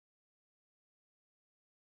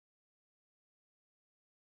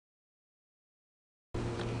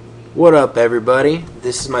What up, everybody?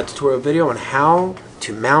 This is my tutorial video on how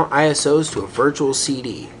to mount ISOs to a virtual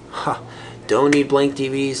CD. Don't need blank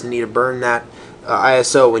DVDs. Need to burn that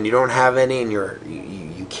ISO when you don't have any and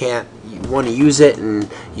you can't, you want to use it and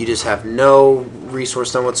you just have no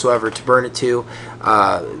resource none whatsoever to burn it to.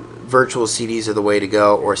 Virtual CDs are the way to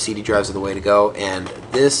go, or CD drives are the way to go. And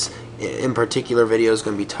this in particular video is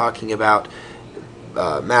going to be talking about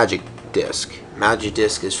MagicDisc.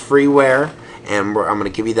 MagicDisc is freeware, and I'm going to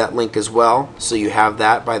give you that link as well, so you have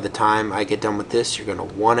that by the time I get done with this. You're going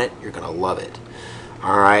to want it. You're going to love it.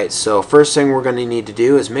 Alright, so first thing we're going to need to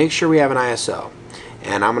do is make sure we have an ISO.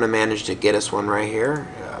 And I'm going to manage to get us one right here.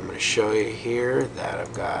 I'm going to show you here that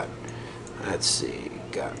I've got, let's see,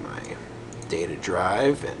 got my data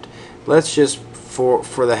drive. And let's just, for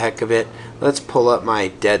the heck of it, let's pull up my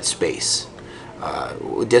Dead Space.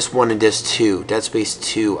 Disc 1 and Disc 2, Dead Space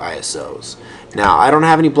 2 ISOs. Now, I don't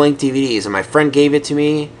have any blank DVDs, and my friend gave it to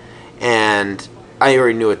me, and I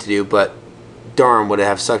already knew what to do, but darn, would it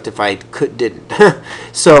have sucked if I didn't.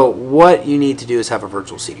 So, what you need to do is have a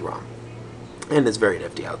virtual CD-ROM, and it's very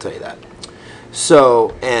nifty, I'll tell you that.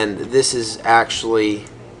 So, and this is actually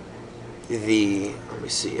the, let me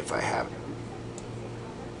see if I have,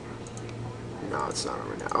 no, it's not on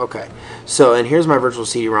right now. Okay, so, and here's my virtual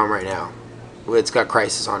CD-ROM right now. It's got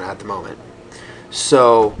Crisis on it at the moment.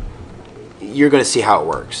 So you're going to see how it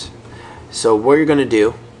works. So what you're going to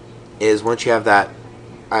do is, once you have that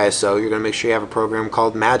ISO, you're going to make sure you have a program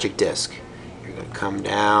called MagicDisc. You're going to come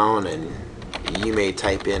down, and you may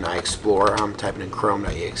type in iExplorer. I'm typing in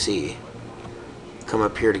Chrome.exe. Come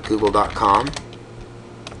up here to google.com.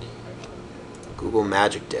 Google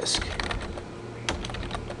MagicDisc.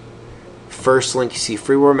 First link you see,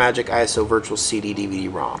 freeware Magic ISO virtual CD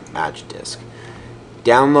DVD ROM, MagicDisc.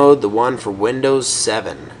 Download the one for Windows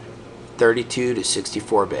 7, 32 to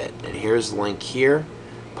 64-bit. And here's the link here.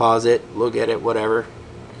 Pause it, look at it, whatever.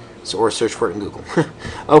 So, or search for it in Google.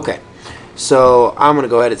 Okay, so I'm going to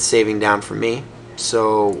go ahead, it's saving down for me.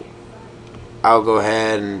 So I'll go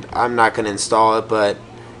ahead, and I'm not going to install it, but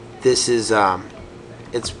this is,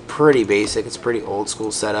 it's pretty basic. It's pretty old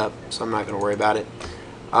school setup, so I'm not going to worry about it.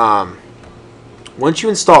 Once you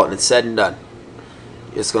install it and it's said and done,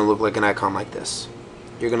 it's going to look like an icon like this.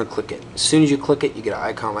 You're going to click it. As soon as you click it, you get an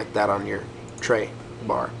icon like that on your tray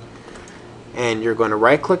bar. And you're going to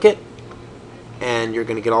right click it, and you're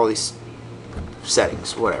going to get all these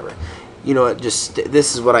settings, whatever. You know what, just,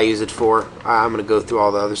 this is what I use it for. I'm going to go through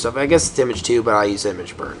all the other stuff. I guess it's image too, but I use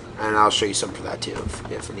image burn. And I'll show you something for that too,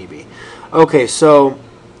 if need be. Okay, so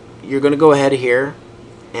you're going to go ahead here,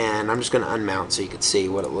 and I'm just going to unmount so you can see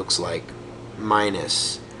what it looks like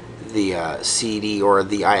minus the CD or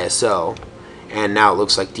the ISO, and now it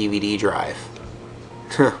looks like DVD drive.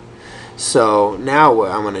 So now what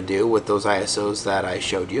I'm going to do with those ISOs that I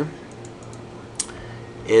showed you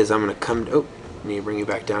is I'm going to come to, I need to bring you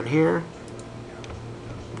back down here,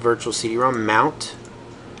 virtual CD-ROM, mount,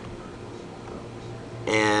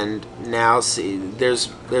 and now see, there's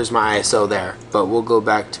my ISO there, but we'll go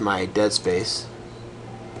back to my Dead Space,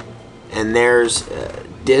 and there's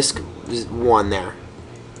disc 1 there.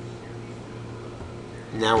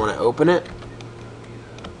 Now when I open it,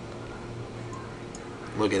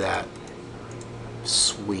 look at that.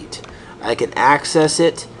 Sweet. I can access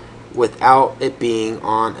it without it being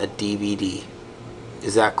on a DVD.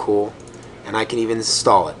 Is that cool? And I can even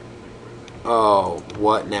install it. Oh,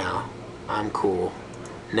 what now? I'm cool.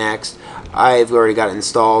 Next. I've already got it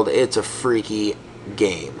installed. It's a freaky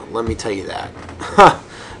game. Let me tell you that.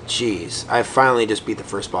 Jeez. I finally just beat the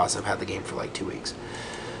first boss. I've had the game for like 2 weeks.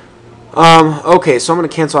 Okay, so I'm going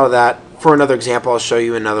to cancel out of that. For another example, I'll show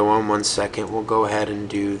you another one. 1 second. We'll go ahead and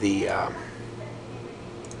do the,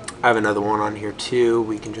 I have another one on here too.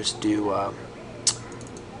 We can just do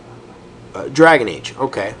Dragon Age.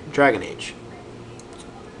 Okay, Dragon Age.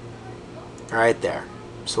 Right there.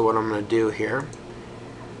 So what I'm going to do here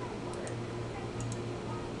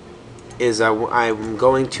is I'm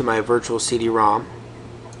going to my virtual CD-ROM,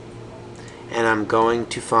 and I'm going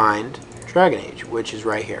to find Dragon Age, which is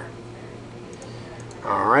right here.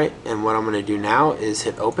 Alright, and what I'm going to do now is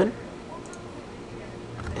hit open,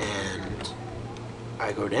 and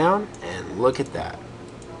I go down, and look at that.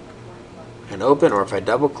 And open, or if I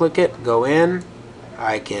double click it, go in,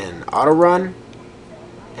 I can auto run,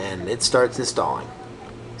 and it starts installing.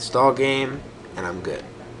 Install game, and I'm good.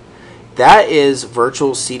 That is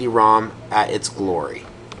virtual CD-ROM at its glory.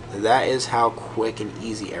 That is how quick and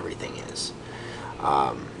easy everything is.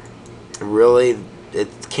 Really, it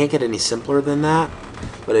can't get any simpler than that.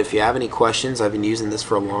 But if you have any questions, I've been using this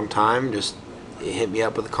for a long time. Just hit me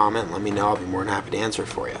up with a comment and let me know. I'll be more than happy to answer it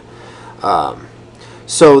for you.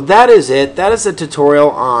 So that is it. That is a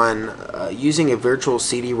tutorial on using a virtual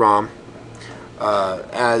CD-ROM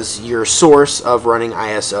as your source of running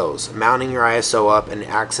ISOs, mounting your ISO up and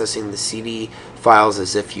accessing the CD files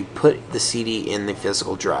as if you put the CD in the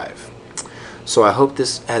physical drive. So I hope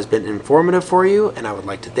this has been informative for you, and I would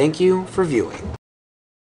like to thank you for viewing.